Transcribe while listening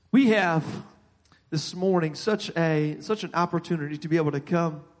We have this morning such an opportunity to be able to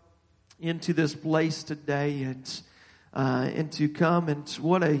come into this place today and to come, and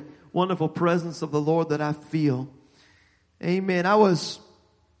what a wonderful presence of the Lord that I feel. Amen. I was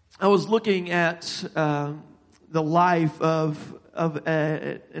looking at the life of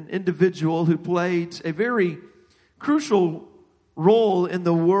an individual who played a very crucial role in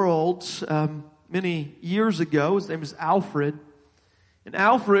the world many years ago. His name is Alfred. And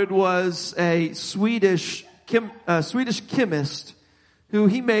Alfred was a Swedish chemist who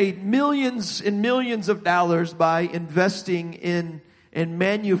he made millions and millions of dollars by investing in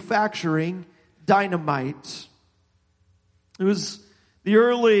manufacturing dynamite. It was the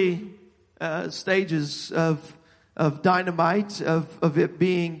early stages of dynamite, of it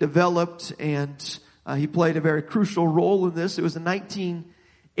being developed, and he played a very crucial role in this. It was in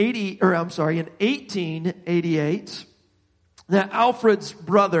 1888. That Alfred's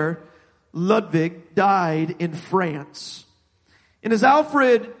brother, Ludwig, died in France. And as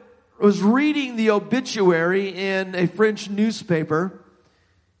Alfred was reading the obituary in a French newspaper,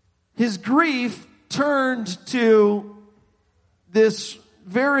 his grief turned to this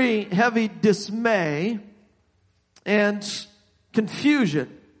very heavy dismay and confusion.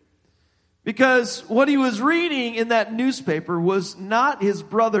 Because what he was reading in that newspaper was not his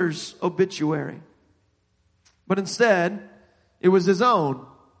brother's obituary, but instead, it was his own.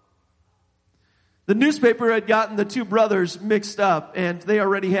 The newspaper had gotten the two brothers mixed up, and they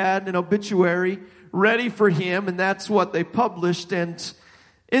already had an obituary ready for him, and that's what they published. And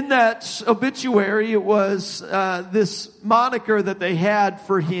in that obituary, it was this moniker that they had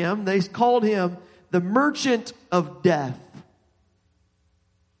for him. They called him the Merchant of Death.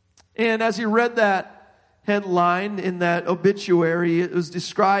 And as he read that headline in that obituary, it was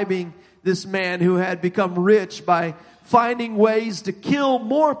describing this man who had become rich by finding ways to kill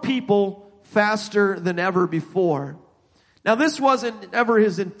more people faster than ever before. Now, this wasn't ever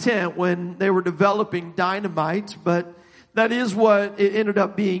his intent when they were developing dynamite, but that is what it ended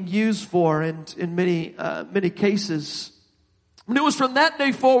up being used for, and in many cases. And it was from that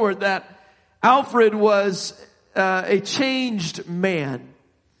day forward that Alfred was a changed man,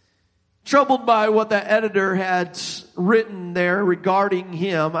 troubled by what the editor had written there regarding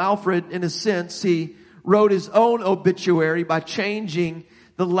him. Alfred, in a sense, he wrote his own obituary by changing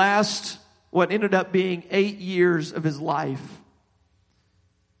the last, what ended up being 8 years of his life.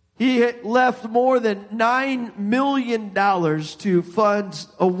 He had left more than $9 million to fund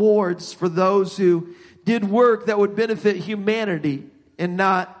awards for those who did work that would benefit humanity and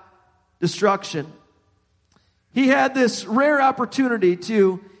not destruction. He had this rare opportunity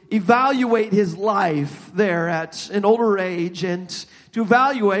to evaluate his life there at an older age, and to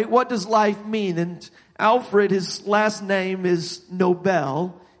evaluate what does life mean. And Alfred, his last name is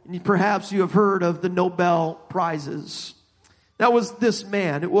Nobel, and perhaps you have heard of the Nobel Prizes. That was this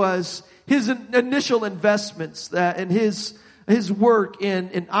man. It was his initial investments and his work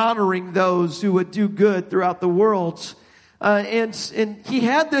in honoring those who would do good throughout the world. And he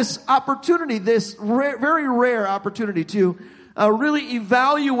had this opportunity, this very rare opportunity to really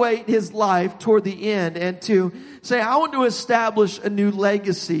evaluate his life toward the end, and to say, I want to establish a new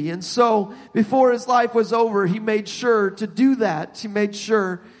legacy. And so before his life was over, he made sure to do that. He made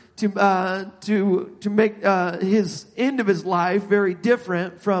sure to make his end of his life very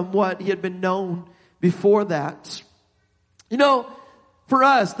different from what he had been known before that. You know, for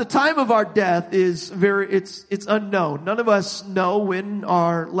us, the time of our death is it's unknown. None of us know when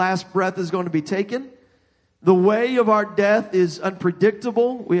our last breath is going to be taken. The way of our death is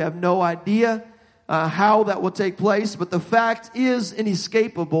unpredictable. We have no idea how that will take place. But the fact is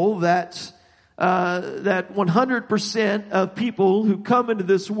inescapable that 100% of people who come into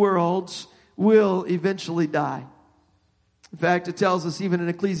this world will eventually die. In fact, it tells us even in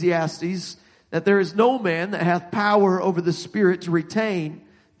Ecclesiastes that there is no man that hath power over the spirit to retain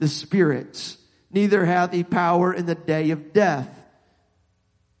the spirit. Neither hath he power in the day of death.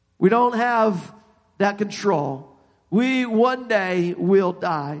 We don't have that control. We one day will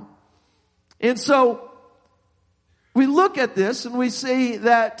die. And so we look at this and we see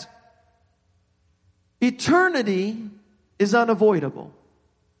that eternity is unavoidable.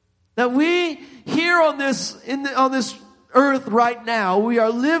 That we here on this earth right now, we are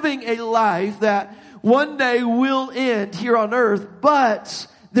living a life that one day will end here on earth, but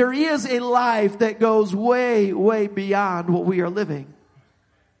there is a life that goes way, way beyond what we are living.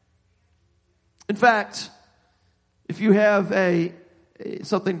 In fact, if you have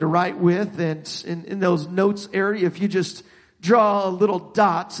something to write with, and in those notes area, if you just draw a little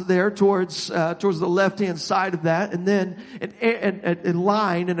dot there towards the left-hand side of that, and then a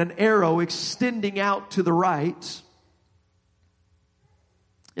line and an arrow extending out to the right.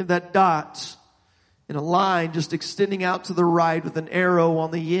 And that dot and a line just extending out to the right with an arrow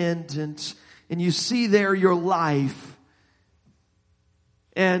on the end, and you see there your life.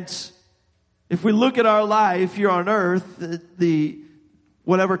 And if we look at our life here on earth, the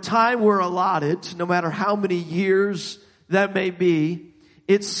whatever time we're allotted, no matter how many years that may be,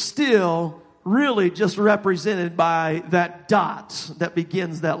 it's still really just represented by that dot that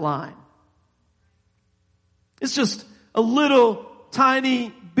begins that line. It's just a little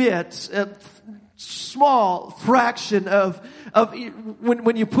tiny bit, a small fraction of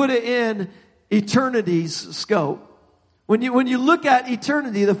when you put it in eternity's scope. When you look at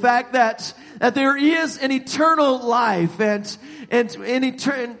eternity, the fact that there is an eternal life and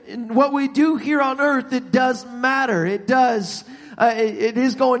what we do here on earth, it does matter. It does. It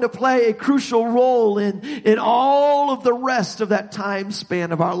is going to play a crucial role in all of the rest of that time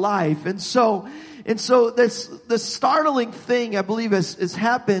span of our life. And so the startling thing, I believe, has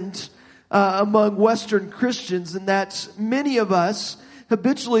happened among Western Christians, in that many of us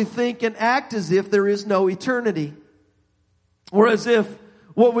habitually think and act as if there is no eternity. Or as if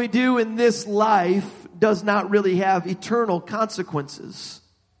what we do in this life does not really have eternal consequences.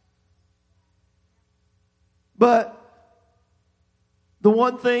 But the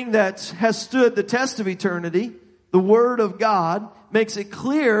one thing that has stood the test of eternity, the Word of God, makes it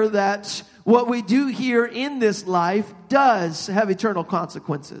clear that what we do here in this life does have eternal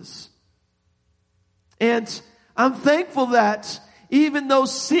consequences. And I'm thankful that even though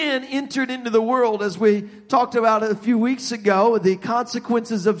sin entered into the world, as we talked about a few weeks ago, the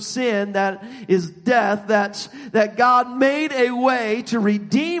consequences of sin, that is death, that God made a way to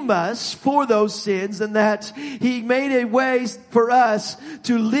redeem us for those sins, and that He made a way for us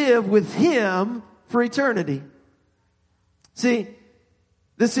to live with Him for eternity. See,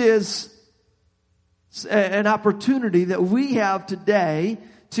 this is an opportunity that we have today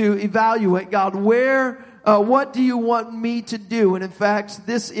to evaluate, God, what do you want me to do? And in fact,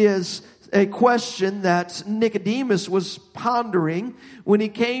 this is a question that Nicodemus was pondering when he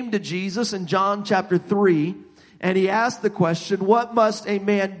came to Jesus in John chapter 3. And he asked the question, what must a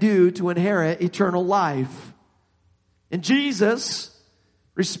man do to inherit eternal life? And Jesus,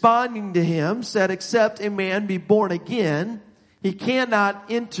 responding to him, said, except a man be born again, he cannot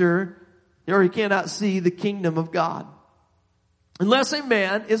enter, or he cannot see the kingdom of God. Unless a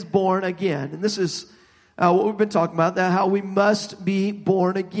man is born again. And this is what we've been talking about, that how we must be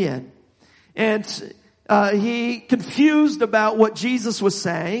born again. And he, confused about what Jesus was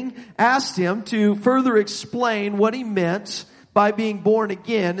saying, asked him to further explain what he meant by being born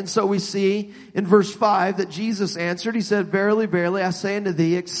again. And so we see in verse 5 that Jesus answered, he said, verily, verily, I say unto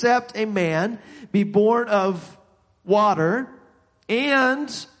thee, except a man be born of water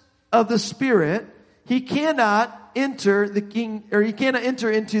and of the Spirit, he cannot enter into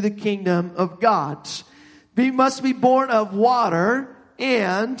the kingdom of God. He must be born of water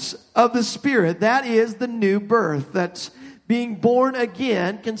and of the Spirit. That is the new birth. That being born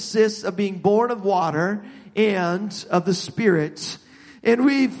again consists of being born of water and of the Spirit. And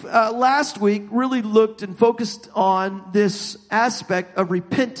we've last week really looked and focused on this aspect of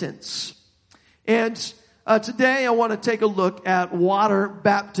repentance. And today I want to take a look at water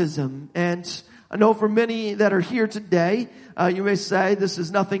baptism. And I know for many that are here today, you may say this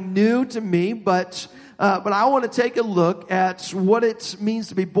is nothing new to me, but I want to take a look at what it means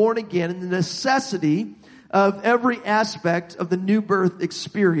to be born again and the necessity of every aspect of the new birth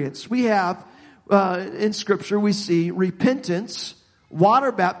experience. We have, in Scripture, we see repentance,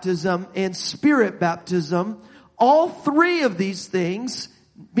 water baptism, and Spirit baptism. All three of these things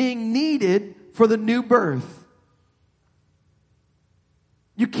being needed for the new birth.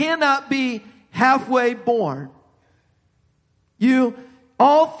 You cannot be halfway born.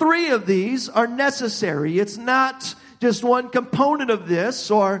 All three of these are necessary. It's not just one component of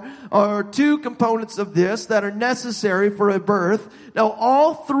this or two components of this that are necessary for a birth. No,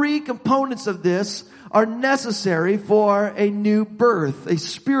 all three components of this are necessary for a new birth, a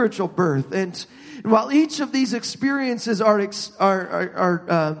spiritual birth. And while each of these experiences are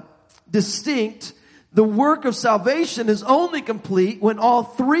distinct, the work of salvation is only complete when all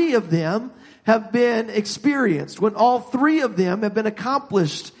three of them have been experienced, when all three of them have been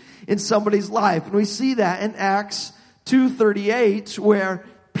accomplished in somebody's life. And we see that in Acts 2:38, where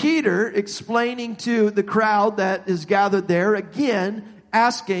Peter, explaining to the crowd that is gathered there, again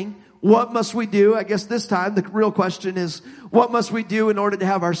asking, what must we do? I guess this time the real question is, what must we do in order to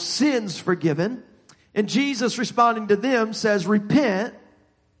have our sins forgiven? And Jesus, responding to them, says, repent,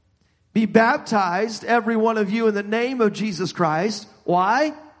 be baptized, every one of you, in the name of Jesus Christ.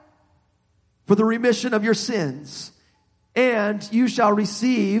 Why? For the remission of your sins. And you shall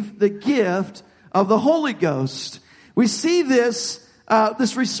receive the gift of the Holy Ghost. We see this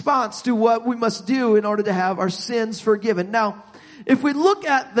response to what we must do in order to have our sins forgiven. Now, if we look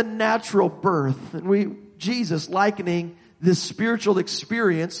at the natural birth, and Jesus likening this spiritual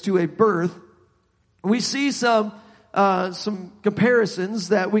experience to a birth, we see some comparisons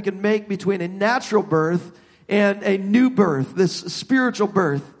that we can make between a natural birth and a new birth, this spiritual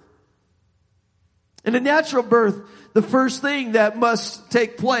birth. In a natural birth, the first thing that must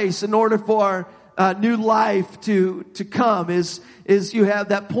take place in order for new life to come is you have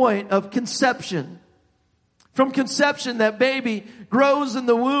that point of conception. From conception, that baby grows in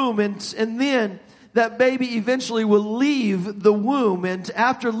the womb, and then that baby eventually will leave the womb. And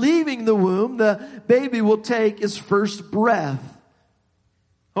after leaving the womb, the baby will take his first breath.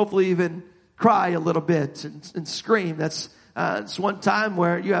 Hopefully even cry a little bit and scream. It's one time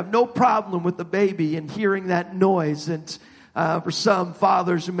where you have no problem with the baby and hearing that noise. And for some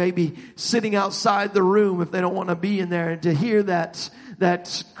fathers who may be sitting outside the room if they don't want to be in there, and to hear that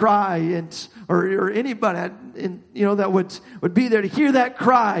cry, or anybody that would be there to hear that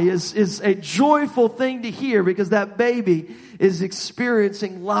cry is a joyful thing to hear, because that baby is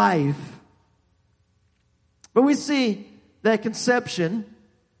experiencing life. But we see that conception,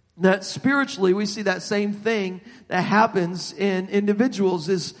 that spiritually we see that same thing that happens in individuals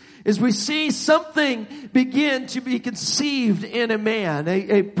is we see something begin to be conceived in a man,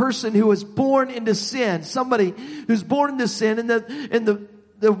 a person who was born into sin, somebody who's born into sin, and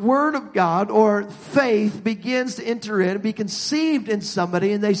the Word of God or faith begins to enter in and be conceived in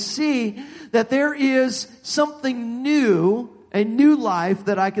somebody, and they see that there is something new, a new life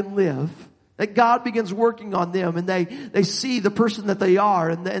that I can live. That God begins working on them, and they see the person that they are,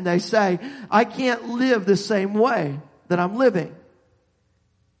 and they say, I can't live the same way that I'm living.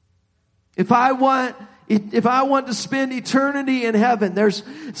 If I want to spend eternity in heaven, there's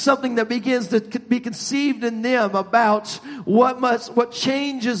something that begins to be conceived in them about what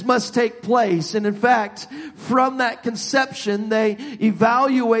changes must take place. And in fact, from that conception, they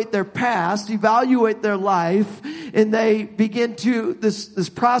evaluate their past, evaluate their life, and they begin to this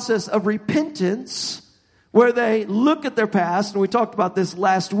process of repentance, where they look at their past. And we talked about this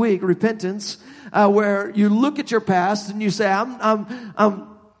last week, repentance, where you look at your past and you say, I'm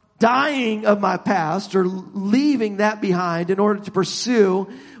dying of my past, or leaving that behind in order to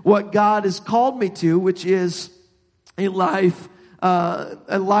pursue what God has called me to, which is a life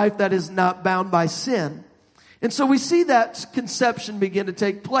that is not bound by sin. And so we see that conception begin to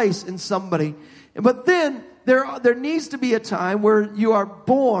take place in somebody. But then there needs to be a time where you are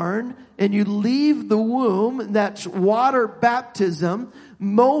born and you leave the womb, that water baptism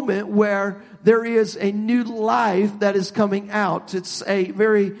moment where there is a new life that is coming out. It's a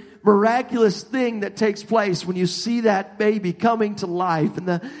very miraculous thing that takes place when you see that baby coming to life. And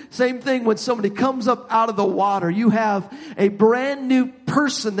the same thing when somebody comes up out of the water. You have a brand new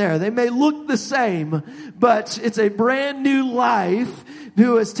person there. They may look the same, but it's a brand new life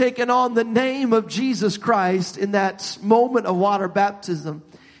who has taken on the name of Jesus Christ in that moment of water baptism.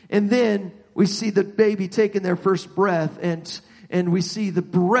 And then we see the baby taking their first breath, and we see the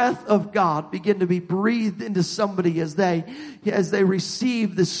breath of God begin to be breathed into somebody as they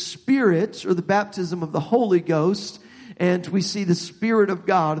receive the Spirit, or the baptism of the Holy Ghost. And we see the Spirit of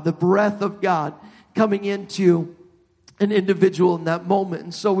God, the breath of God, coming into an individual in that moment.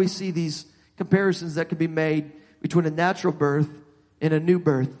 And so we see these comparisons that can be made between a natural birth and a new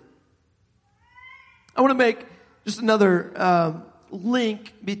birth. I want to make just another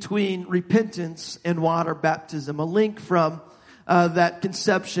link between repentance and water baptism, a link from that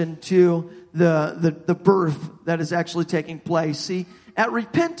conception to the birth that is actually taking place. See, at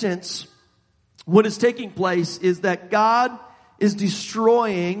repentance, what is taking place is that God is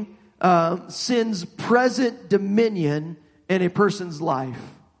destroying sin's present dominion in a person's life.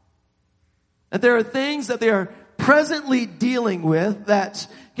 That there are things that they are presently dealing with that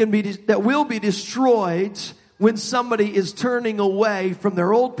will be destroyed when somebody is turning away from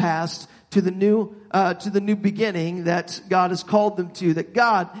their old past to the new beginning that God has called them to.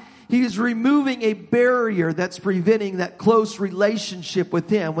 That He is removing a barrier that's preventing that close relationship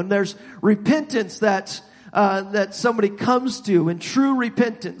with Him. When there's repentance that somebody comes to, in true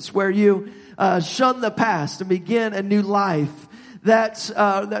repentance, where you shun the past and begin a new life,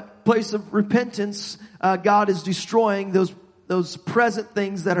 that place of repentance, God is destroying those present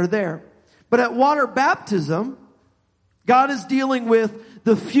things that are there. But at water baptism, God is dealing with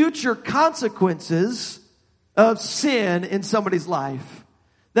the future consequences of sin in somebody's life.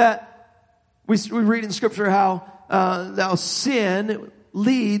 That we read in Scripture how sin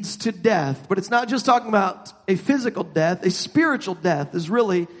leads to death. But it's not just talking about a physical death. A spiritual death is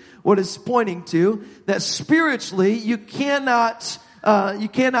really what it's pointing to. That spiritually you cannot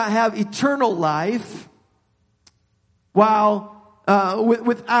have eternal life without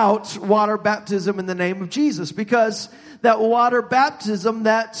water baptism in the name of Jesus, because that water baptism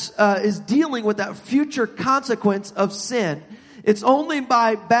that is dealing with that future consequence of sin. It's only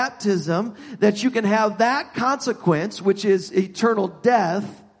by baptism that you can have that consequence, which is eternal death,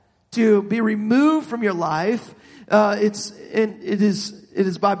 to be removed from your life. It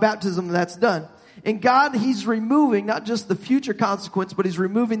is by baptism that's done. And God, He's removing not just the future consequence, but He's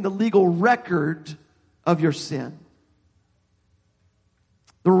removing the legal record of your sin.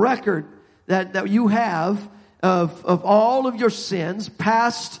 The record that you have of all of your sins,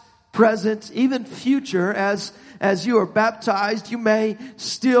 past, present, even future. As you are baptized, you may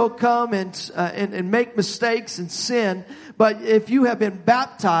still come and make mistakes and sin, but if you have been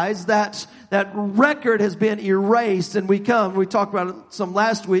baptized, that record has been erased. And we talked about it some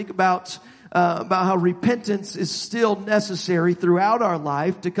last week about how repentance is still necessary throughout our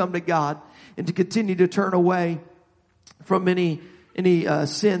life to come to God and to continue to turn away from any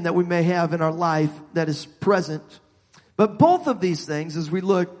sin that we may have in our life that is present. But both of these things, as we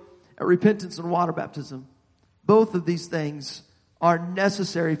look at repentance and water baptism, both of these things are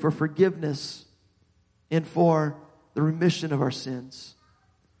necessary for forgiveness and for the remission of our sins.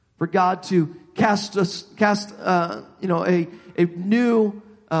 For God to cast a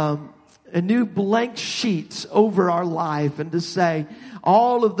new blank sheet over our life, and to say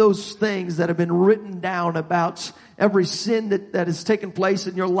all of those things that have been written down about every sin that has taken place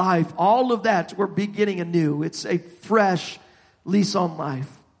in your life, all of that, we're beginning anew. It's a fresh lease on life.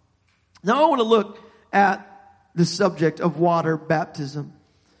 Now I want to look at the subject of water baptism.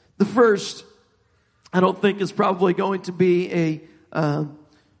 The first, I don't think, is probably going to be a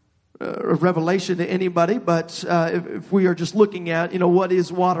revelation to anybody, but if we are just looking at, what is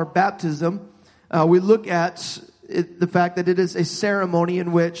water baptism, we look at the fact that it is a ceremony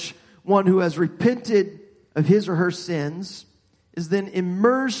in which one who has repented of his or her sins is then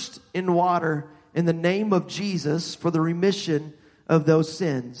immersed in water in the name of Jesus for the remission of those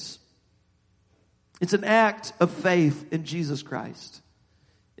sins. It's an act of faith in Jesus Christ.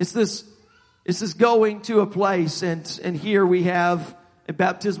 It's this going to a place, and here we have a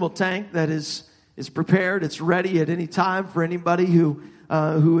baptismal tank that is prepared. It's ready at any time for anybody who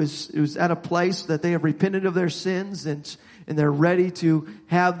is at a place that they have repented of their sins, and they're ready to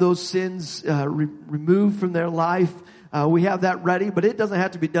have those sins removed from their life. We have that ready, but it doesn't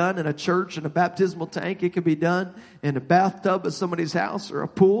have to be done in a church, in a baptismal tank. It can be done in a bathtub at somebody's house, or a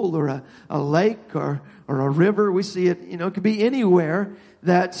pool, or a lake, or a river. We see it, it could be anywhere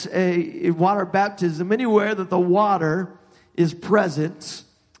that a water baptism, anywhere that the water is present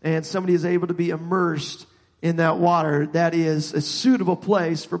and somebody is able to be immersed in that water. That is a suitable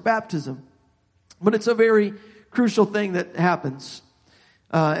place for baptism. But it's a very crucial thing that happens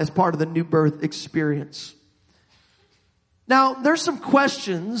as part of the new birth experience. Now, there's some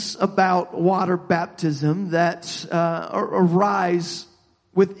questions about water baptism that arise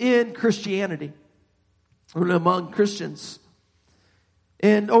within Christianity, or among Christians.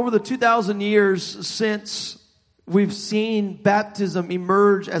 And over the 2,000 years since we've seen baptism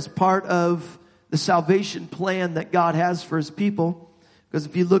emerge as part of the salvation plan that God has for His people, because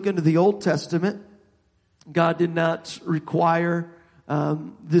if you look into the Old Testament, God did not require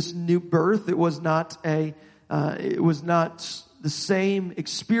this new birth. It was not the same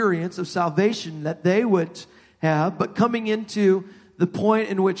experience of salvation that they would have. But coming into the point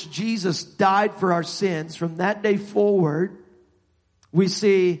in which Jesus died for our sins, from that day forward, we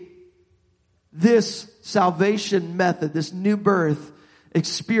see this salvation method, this new birth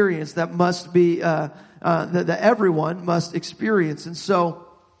experience that must be, that everyone must experience. And so,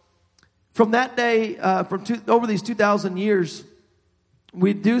 from that day, over these 2,000 years,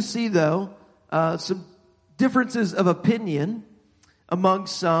 we do see, though, some differences of opinion among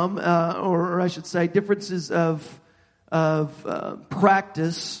some, or I should say, differences of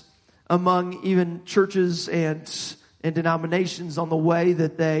practice among even churches and denominations on the way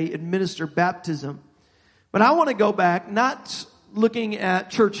that they administer baptism. But I want to go back, not looking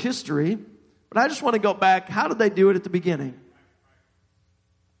at church history, but I just want to go back. How did they do it at the beginning?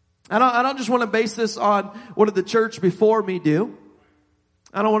 I don't just want to base this on what did the church before me do.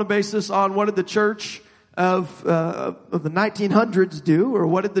 I don't want to base this on what did the church of the 1900s do, or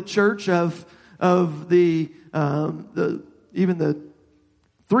what did the church of even the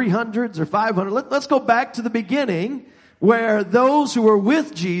 300s or 500. Let's go back to the beginning, where those who were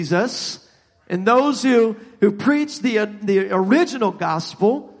with Jesus and those who preached the original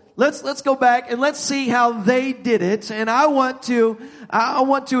gospel, let's go back and let's see how they did it. And I want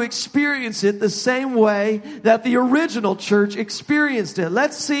to experience it the same way that the original church experienced it.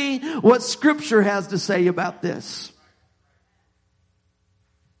 Let's see what Scripture has to say about this.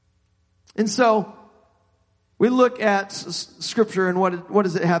 And so we look at Scripture and what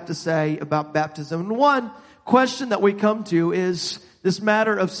does it have to say about baptism. And one question that we come to is this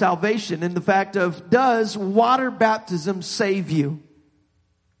matter of salvation and the fact of, does water baptism save you?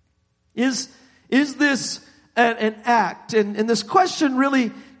 Is this an act? And this question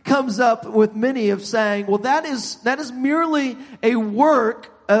really comes up with many of saying, well, that is merely a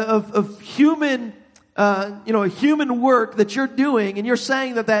work of human, a human work that you're doing, and you're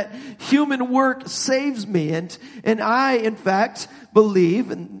saying that human work saves me. And I, in fact,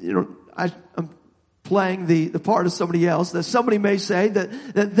 believe, and I'm playing the part of somebody else, that somebody may say that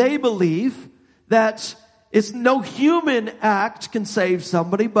they believe that it's no human act can save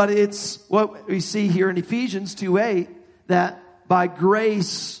somebody, but it's what we see here in Ephesians 2:8, that by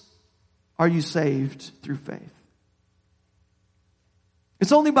grace are you saved through faith.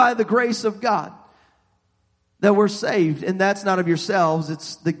 It's only by the grace of God that we're saved, and that's not of yourselves,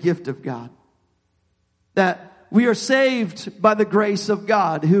 it's the gift of God. That we are saved by the grace of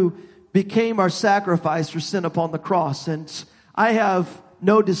God, who became our sacrifice for sin upon the cross. And I have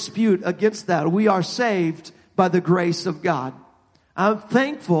no dispute against that. We are saved by the grace of God. I'm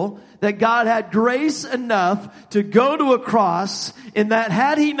thankful that God had grace enough to go to a cross, and that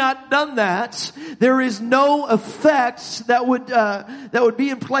had He not done that, there is no effect that would be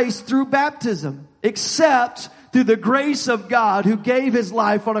in place through baptism, except through the grace of God who gave His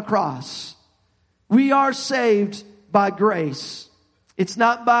life on a cross. We are saved by grace. It's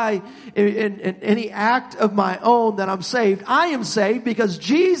not by in any act of my own that I'm saved. I am saved because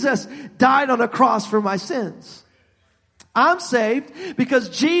Jesus died on a cross for my sins. I'm saved because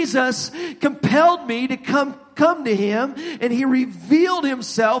Jesus compelled me to come to Him, and He revealed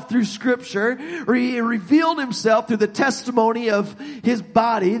Himself through Scripture, or He revealed Himself through the testimony of His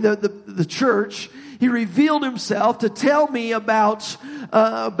body, the church. He revealed Himself to tell me about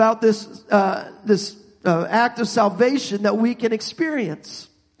this act of salvation that we can experience.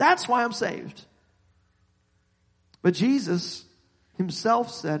 That's why I'm saved. But Jesus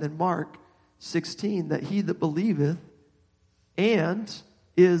Himself said in Mark 16 that he that believeth and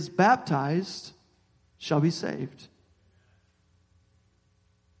is baptized shall be saved.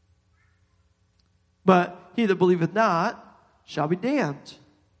 But he that believeth not shall be damned.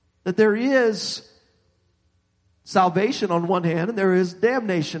 That there is salvation on one hand, and there is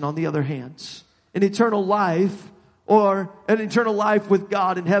damnation on the other hand. An eternal life, or an eternal life with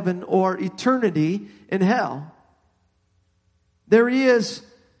God in heaven, or eternity in hell. There is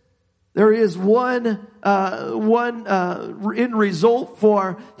one end result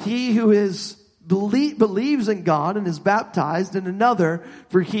for he who believes in God and is baptized, and another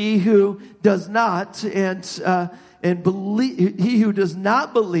for he who does not and believe, he who does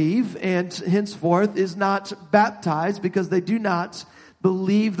not believe and henceforth is not baptized because they do not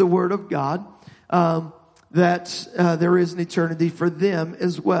believe the word of God. That there is an eternity for them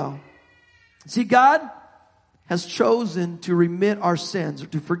as well. See, God has chosen to remit our sins, or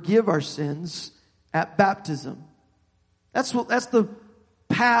to forgive our sins at baptism. That's the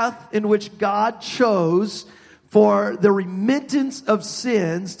path in which God chose for the remittance of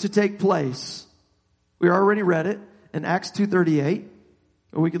sins to take place. We already read it in Acts 2:38,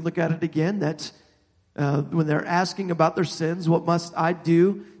 or we can look at it again, that when they're asking about their sins, what must I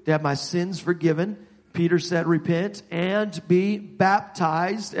do to have my sins forgiven? Peter said, repent and be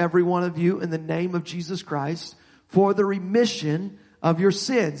baptized, every one of you, in the name of Jesus Christ for the remission of your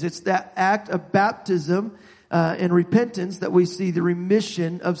sins. It's that act of baptism and repentance that we see the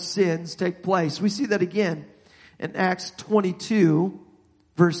remission of sins take place. We see that again in Acts 22,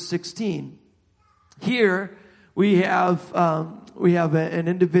 verse 16. Here we have an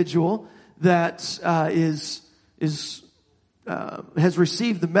individual that has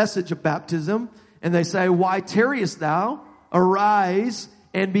received the message of baptism, and they say, why tarriest thou? Arise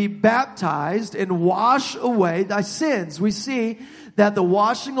and be baptized and wash away thy sins. We see that the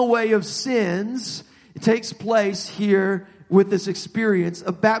washing away of sins takes place here with this experience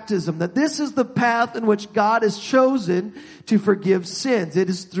of baptism. That this is the path in which God has chosen to forgive sins. It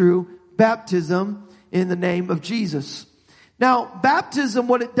is through baptism in the name of Jesus. Now, baptism,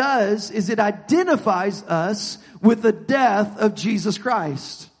 what it does is it identifies us with the death of Jesus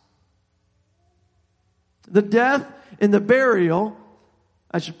Christ. The death and the burial,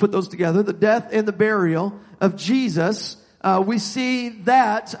 I should put those together, the death and the burial of Jesus, we see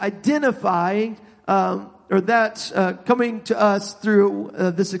that identifying, coming to us through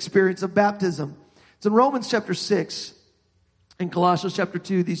this experience of baptism. It's in Romans chapter 6 and Colossians chapter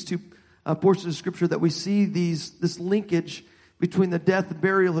 2, these two portions of Scripture that we see this linkage between the death and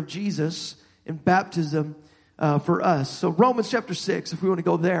burial of Jesus and baptism for us. So Romans chapter 6, if we want to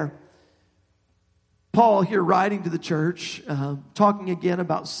go there. Paul here writing to the church, talking again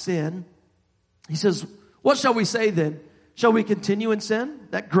about sin. He says, what shall we say then? Shall we continue in sin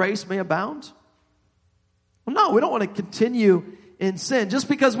that grace may abound? Well, no, we don't want to continue in sin. Just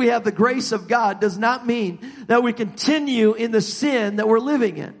because we have the grace of God does not mean that we continue in the sin that we're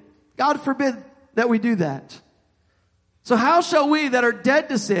living in. God forbid that we do that. So how shall we that are dead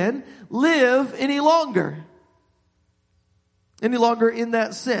to sin live any longer? Any longer in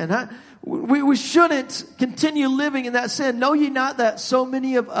that sin? We shouldn't continue living in that sin. Know ye not that so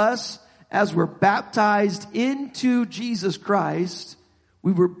many of us, as were baptized into Jesus Christ,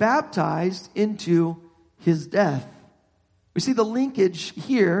 we were baptized into His death. We see the linkage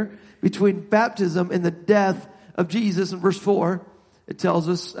here between baptism and the death of Jesus. In verse 4, it tells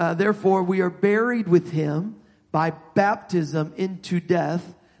us, therefore we are buried with Him by baptism into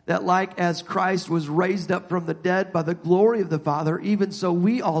death, that like as Christ was raised up from the dead by the glory of the Father, even so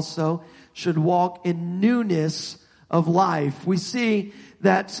we also should walk in newness of life. We see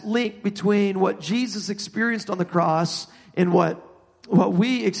that link between what Jesus experienced on the cross and what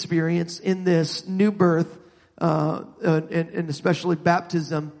we experience in this new birth, and especially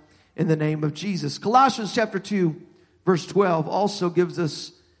baptism in the name of Jesus. Colossians chapter 2, verse 12 also gives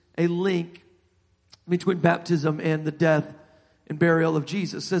us a link between baptism and the death and burial of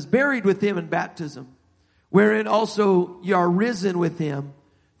Jesus. It says, buried with Him in baptism, wherein also ye are risen with Him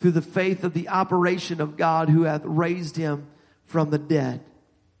through the faith of the operation of God who hath raised Him from the dead.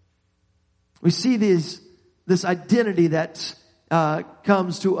 We see this identity that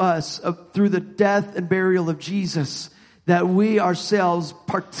comes to us through the death and burial of Jesus, that we ourselves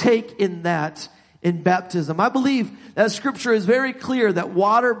partake in that in baptism. I believe that Scripture is very clear that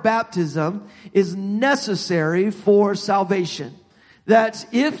water baptism is necessary for salvation. That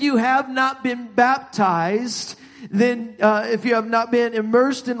if you have not been baptized, then if you have not been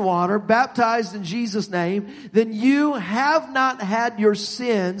immersed in water, baptized in Jesus' name, then you have not had your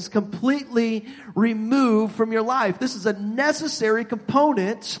sins completely removed from your life. This is a necessary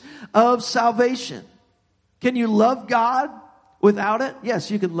component of salvation. Can you love God without it?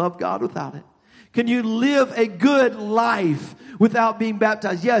 Yes, you can love God without it. Can you live a good life without being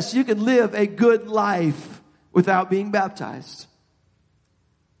baptized? Yes, you can live a good life without being baptized.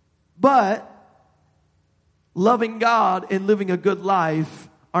 But loving God and living a good life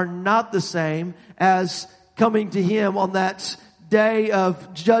are not the same as coming to Him on that day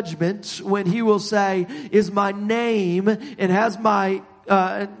of judgment when He will say, is my name and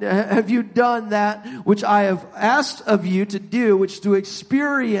have you done that which I have asked of you to do, which to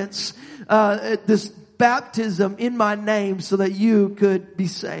experience this baptism in my name so that you could be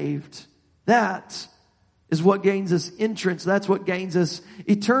saved. That is what gains us entrance. That's what gains us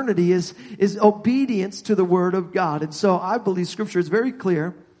eternity, is obedience to the Word of God. And so I believe Scripture is very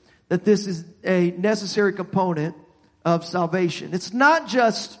clear that this is a necessary component of salvation. It's not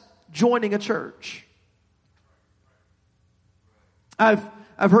just joining a church. I've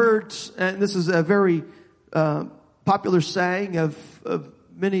heard, and this is a very popular saying of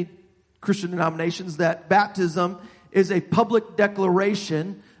many Christian denominations, that baptism is a public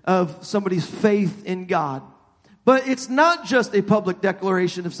declaration of somebody's faith in God. But it's not just a public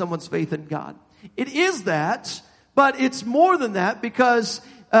declaration of someone's faith in God. It is that, but it's more than that, because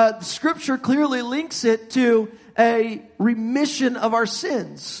Scripture clearly links it to a remission of our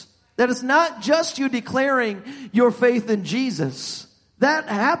sins. That it's not just you declaring your faith in Jesus. That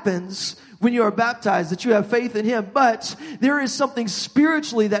happens when you are baptized, that you have faith in Him. But there is something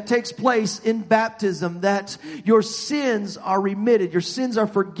spiritually that takes place in baptism, that your sins are remitted, your sins are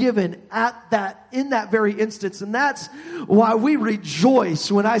forgiven in that very instance. And that's why we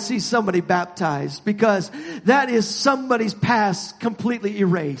rejoice when I see somebody baptized, because that is somebody's past completely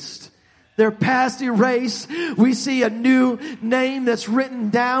erased. Their past erased. We see a new name that's written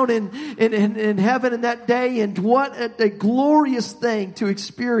down in heaven in that day. And what a glorious thing to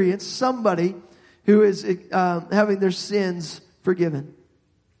experience somebody who is having their sins forgiven.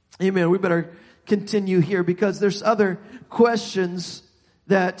 Amen. We better continue here, because there's other questions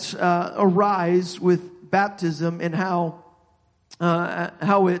that arise with baptism and how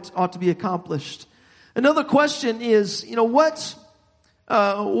it ought to be accomplished. Another question is,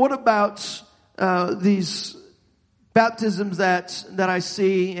 what about these baptisms that I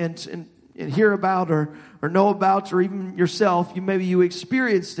see and hear about or know about, or even yourself, maybe you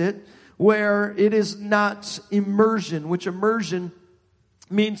experienced it, where it is not immersion, which immersion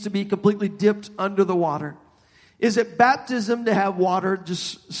means to be completely dipped under the water. Is it baptism to have water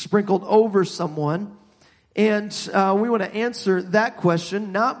just sprinkled over someone? And we want to answer that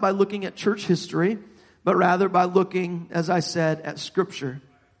question not by looking at church history, but rather by looking, as I said, at Scripture.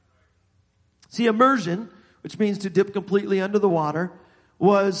 See, immersion, which means to dip completely under the water,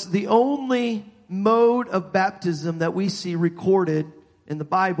 was the only mode of baptism that we see recorded in the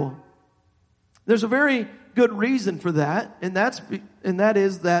Bible. There's a very good reason for that, and that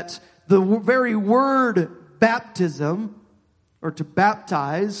is that the very word baptism, or to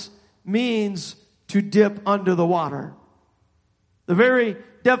baptize, means to dip under the water. The very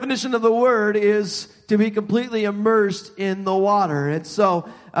definition of the word is to be completely immersed in the water. And so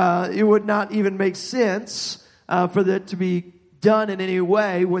it would not even make sense for that to be done in any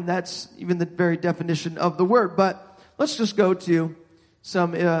way when that's even the very definition of the word. But let's just go to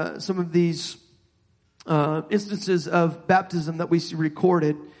some of these instances of baptism that we see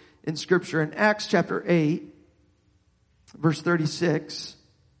recorded in Scripture. In Acts chapter 8, verse 36,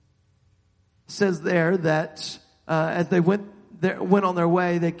 it says there that as they went on their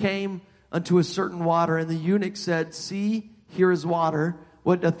way, they came unto a certain water, and the eunuch said, "See, here is water.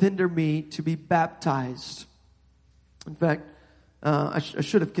 What doth hinder me to be baptized?" In fact, I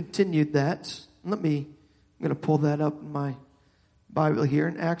should have continued that. I'm going to pull that up in my Bible here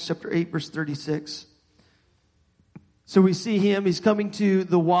in Acts chapter 8, verse 36. So we see him, he's coming to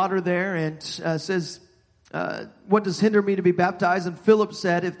the water there and says, "What does hinder me to be baptized?" And Philip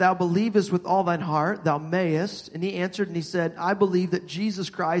said, "If thou believest with all thine heart, thou mayest." And he answered and he said, "I believe that Jesus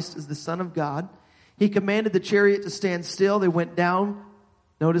Christ is the Son of God." He commanded the chariot to stand still. They went down.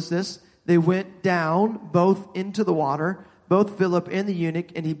 Notice this. They went down both into the water, both Philip and the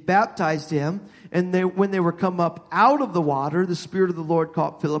eunuch, and he baptized him. And when they were come up out of the water, the Spirit of the Lord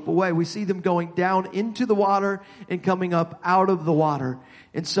caught Philip away. We see them going down into the water and coming up out of the water.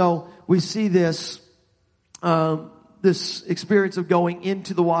 And so we see this experience of going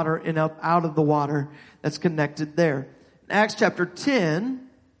into the water and up out of the water that's connected there. In Acts chapter 10,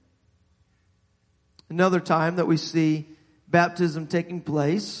 another time that we see baptism taking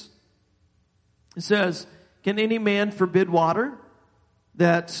place, it says, "Can any man forbid water,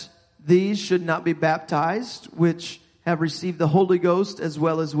 that these should not be baptized, which have received the Holy Ghost as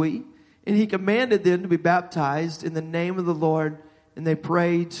well as we? And he commanded them to be baptized in the name of the Lord, and they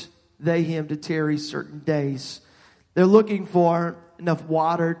prayed him to tarry certain days." They're looking for enough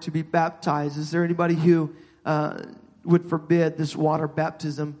water to be baptized. Is there anybody who would forbid this water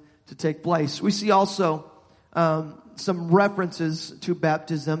baptism to take place? We see also some references to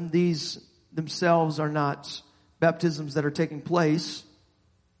baptism. These themselves are not baptisms that are taking place,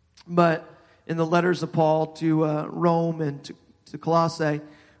 but in the letters of Paul to Rome and to Colossae,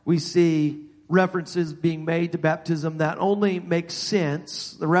 we see references being made to baptism that only makes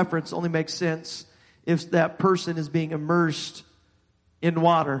sense. The reference only makes sense if that person is being immersed in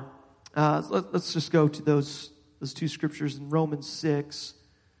water. Let's just go to those two scriptures in Romans 6,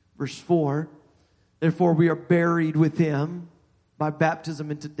 verse 4. "Therefore we are buried with him by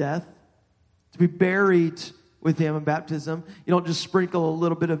baptism into death." To be buried with him in baptism, you don't just sprinkle a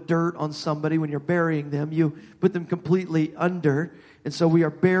little bit of dirt on somebody when you're burying them. You put them completely under. And so we are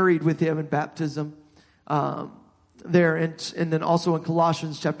buried with him in baptism there. And then also in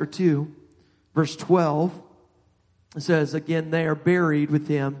Colossians chapter 2, verse 12, it says, again, they are buried with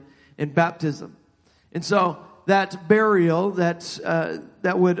him in baptism. And so that burial,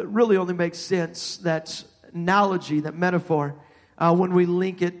 that would really only make sense, that analogy, that metaphor, when we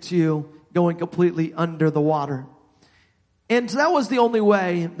link it to going completely under the water. And that was the only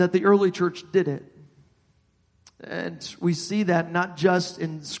way that the early church did it. And we see that not just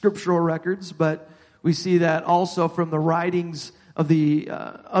in scriptural records, but we see that also from the writings of the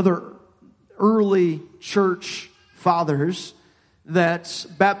other early church fathers, that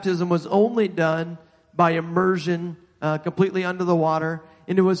baptism was only done by immersion completely under the water.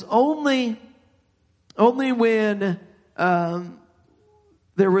 And it was only when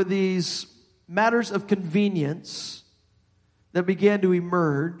there were these matters of convenience that began to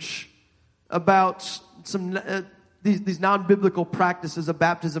emerge about some these non-biblical practices of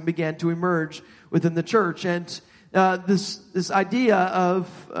baptism began to emerge within the church. And this idea of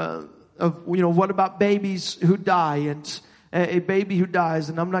what about babies who die, and a baby who dies,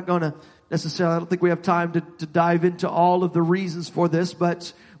 and I'm not going to necessarily, I don't think we have time to dive into all of the reasons for this,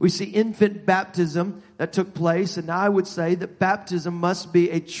 but we see infant baptism that took place. And I would say that baptism must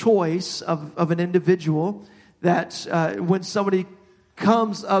be a choice of an individual, that when somebody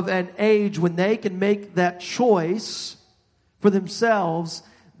comes of an age when they can make that choice for themselves,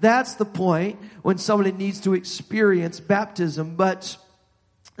 that's the point when somebody needs to experience baptism. But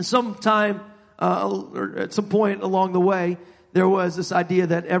sometime or at some point along the way, there was this idea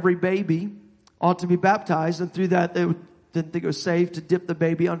that every baby ought to be baptized, and through that they didn't think it was safe to dip the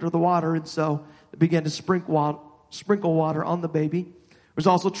baby under the water, and so they began to sprinkle water on the baby. There's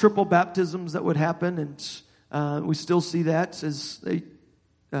also triple baptisms that would happen, and we still see that as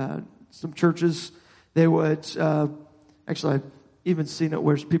some churches, they would, actually I've even seen it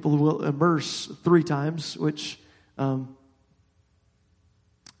where people will immerse 3 times, which I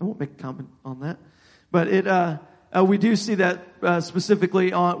won't make a comment on that. But we do see that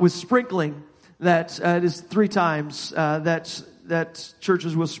specifically with sprinkling, that it is 3 times that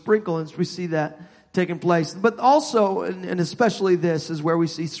churches will sprinkle, and we see that taking place. But also, and especially this is where we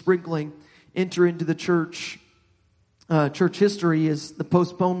see sprinkling enter into the church history, is the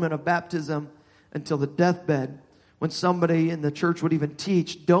postponement of baptism until the deathbed. When somebody in the church would even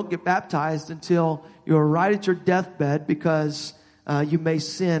teach, don't get baptized until you're right at your deathbed, because you may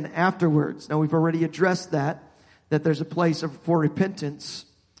sin afterwards. Now, we've already addressed that there's a place for repentance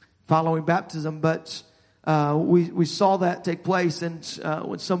following baptism, but we saw that take place, and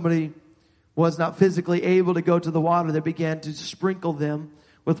when somebody was not physically able to go to the water, they began to sprinkle them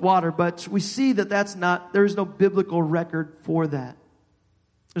with water. But we see that there is no biblical record for that.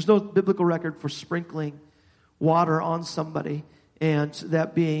 There's no biblical record for sprinkling water on somebody and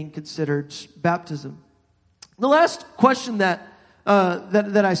that being considered baptism. The last question that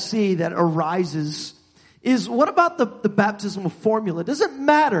I see that arises is, what about the baptismal formula? Does it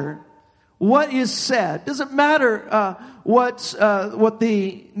matter what is said? Does it matter what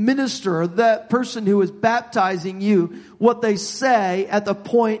the minister or that person who is baptizing you, what they say at the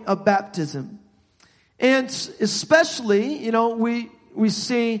point of baptism? And especially, we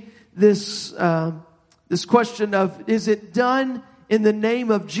see this question of, is it done in the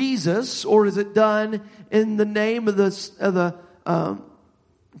name of Jesus, or is it done in the name of the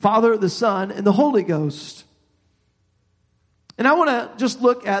Father, the Son, and the Holy Ghost? And I want to just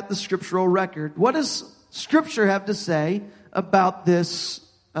look at the scriptural record. What does Scripture have to say about this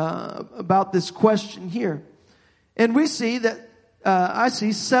question here? And we see that I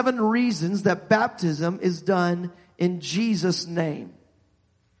see 7 reasons that baptism is done in Jesus' name.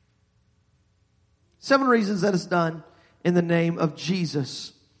 7 reasons that it's done in the name of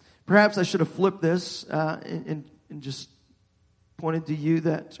Jesus. Perhaps I should have flipped this and just pointed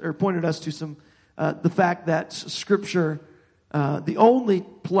us to some the fact that Scripture, the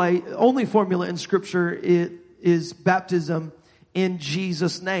only formula in Scripture is baptism in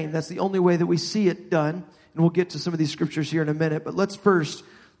Jesus' name. That's the only way that we see it done. And we'll get to some of these scriptures here in a minute. But let's first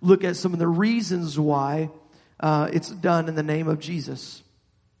look at some of the reasons why it's done in the name of Jesus.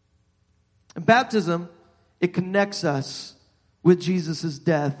 And baptism, it connects us with Jesus'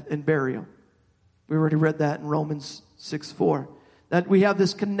 death and burial. We already read that in Romans 6:4. That we have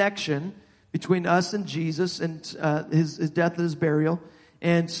this connection between us and Jesus and his death and his burial.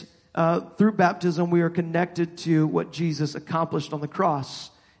 And through baptism, we are connected to what Jesus accomplished on the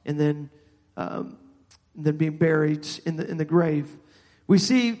cross, and then being buried in the grave. We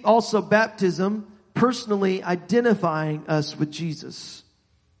see also baptism personally identifying us with Jesus.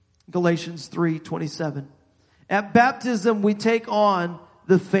 Galatians 3:27. At baptism, we take on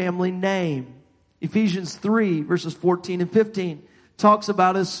the family name. Ephesians 3 verses 14 and 15 talks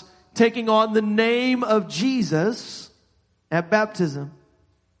about us taking on the name of Jesus at baptism.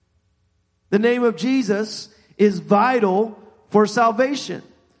 The name of Jesus is vital for salvation.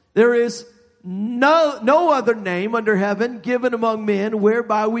 There is no other name under heaven given among men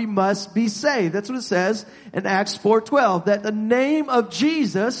whereby we must be saved. That's what it says in Acts 4:12. That the name of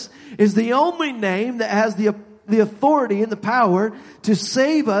Jesus is the only name that has the authority and the power to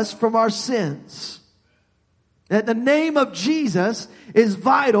save us from our sins. That the name of Jesus is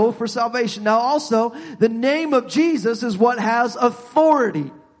vital for salvation. Now also, the name of Jesus is what has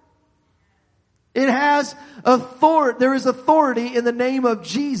authority. It has authority. There is authority in the name of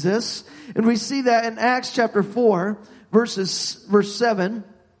Jesus. And we see that in Acts chapter 4, verse 7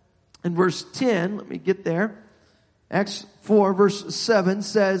 and verse 10. Let me get there. Acts 4 verse 7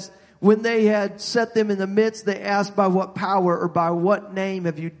 says, when they had set them in the midst, they asked, by what power or by what name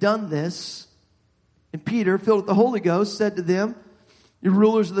have you done this? And Peter, filled with the Holy Ghost, said to them, you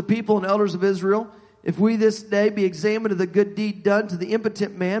rulers of the people and elders of Israel, if we this day be examined of the good deed done to the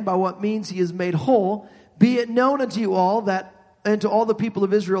impotent man, by what means he is made whole, be it known unto you all that and to all the people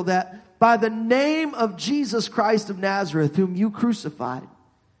of Israel that by the name of Jesus Christ of Nazareth, whom you crucified,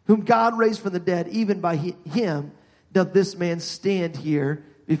 whom God raised from the dead, even by him doth this man stand here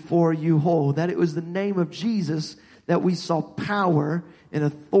before you whole. That it was the name of Jesus that we saw power and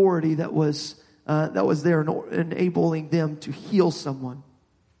authority that was there enabling them to heal someone.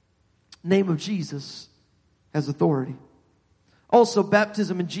 Name of Jesus has authority. Also,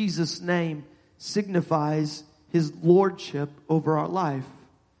 baptism in Jesus' name signifies his lordship over our life.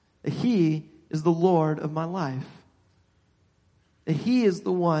 That he is the Lord of my life. That he is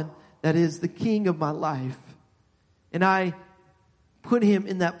the one that is the king of my life. And I put him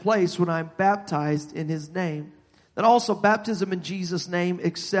in that place when I'm baptized in his name. That also baptism in Jesus' name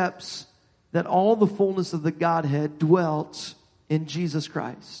accepts that all the fullness of the Godhead dwelt in Jesus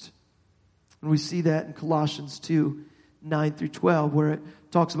Christ. And we see that in Colossians 2, 9 through 12, where it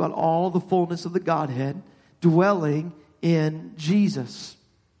talks about all the fullness of the Godhead dwelling in Jesus.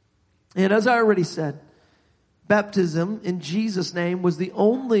 And as I already said, baptism in Jesus' name was the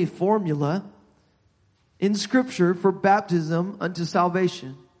only formula in Scripture for baptism unto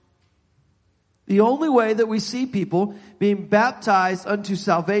salvation. The only way that we see people being baptized unto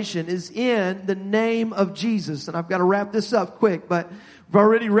salvation is in the name of Jesus. And I've got to wrap this up quick, but we've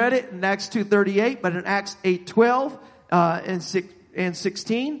already read it in Acts 2:38, but in Acts 8:12 and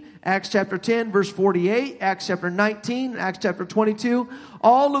 16, Acts chapter 10 verse 48, Acts chapter 19, Acts chapter 22,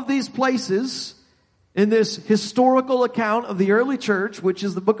 all of these places in this historical account of the early church, which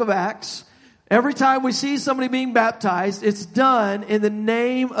is the book of Acts, every time we see somebody being baptized, it's done in the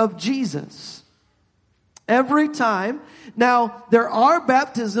name of Jesus. Every time. Now, there are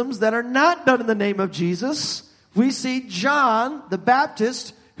baptisms that are not done in the name of Jesus. We see John the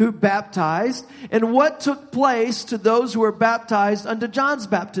Baptist who baptized, and what took place to those who were baptized unto John's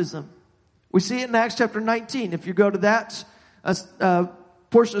baptism. We see it in Acts chapter 19. If you go to that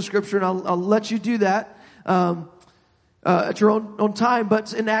portion of Scripture, and I'll let you do that at your own time.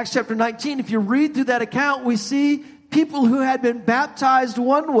 But in Acts chapter 19, if you read through that account, we see people who had been baptized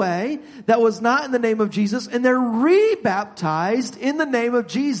one way that was not in the name of Jesus, and they're re-baptized in the name of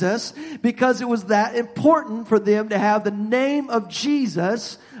Jesus because it was that important for them to have the name of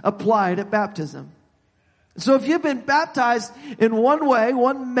Jesus applied at baptism. So if you've been baptized in one way,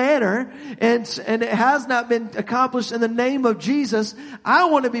 one manner, and it has not been accomplished in the name of Jesus, I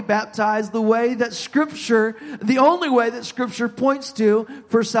want to be baptized the way that Scripture, the only way that Scripture points to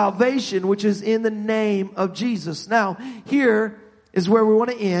for salvation, which is in the name of Jesus. Now, here is where we want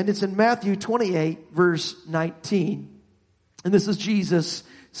to end. It's in Matthew 28, verse 19. And this is Jesus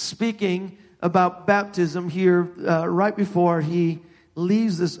speaking about baptism here right before he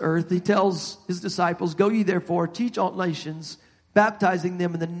leaves this earth. He tells his disciples, "Go ye therefore, teach all nations, baptizing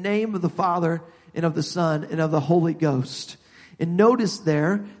them in the name of the Father and of the Son and of the Holy Ghost." And notice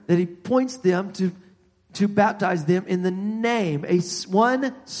there that he points them to baptize them in the name,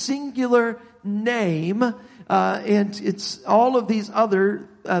 one singular name, and it's all of these other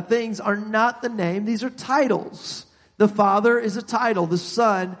things are not the name. These are titles. The Father is a title. The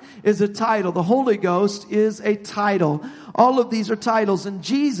Son is a title. The Holy Ghost is a title. All of these are titles. And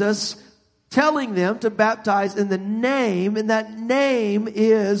Jesus telling them to baptize in the name, and that name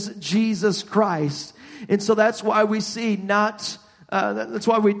is Jesus Christ. And so that's why we see that's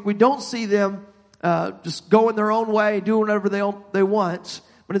why we don't see them just going their own way, doing whatever they want.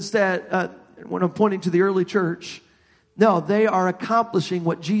 But instead, when I'm pointing to the early church, no, they are accomplishing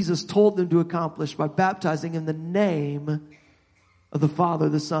what Jesus told them to accomplish by baptizing in the name of the Father,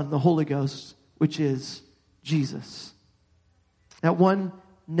 the Son, and the Holy Ghost, which is Jesus. That one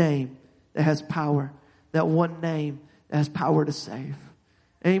name that has power. That one name that has power to save.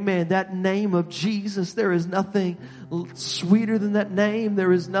 Amen. That name of Jesus, there is nothing sweeter than that name.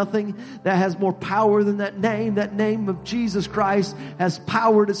 There is nothing that has more power than that name. That name of Jesus Christ has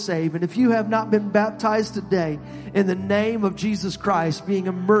power to save. And if you have not been baptized today in the name of Jesus Christ, being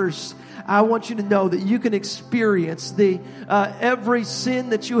immersed, I want you to know that you can experience every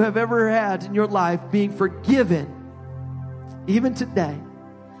sin that you have ever had in your life being forgiven. Even today.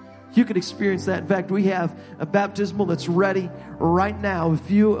 You can experience that. In fact, we have a baptismal that's ready right now.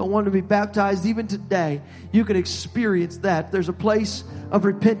 If you want to be baptized even today, you can experience that. There's a place of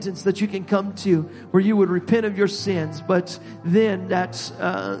repentance that you can come to where you would repent of your sins. But then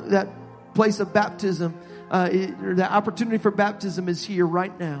that place of baptism, or the opportunity for baptism is here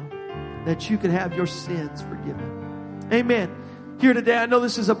right now, that you can have your sins forgiven. Amen. here today. I know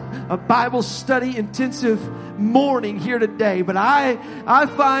this is a Bible study intensive morning here today, but I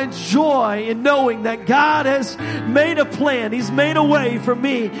find joy in knowing that God has made a plan. He's made a way for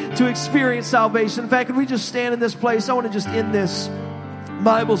me to experience salvation. In fact, if we just stand in this place, I want to just end this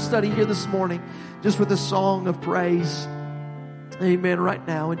Bible study here this morning just with a song of praise. Amen. Right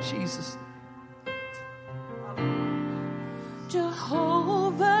now in Jesus' name. Jehovah.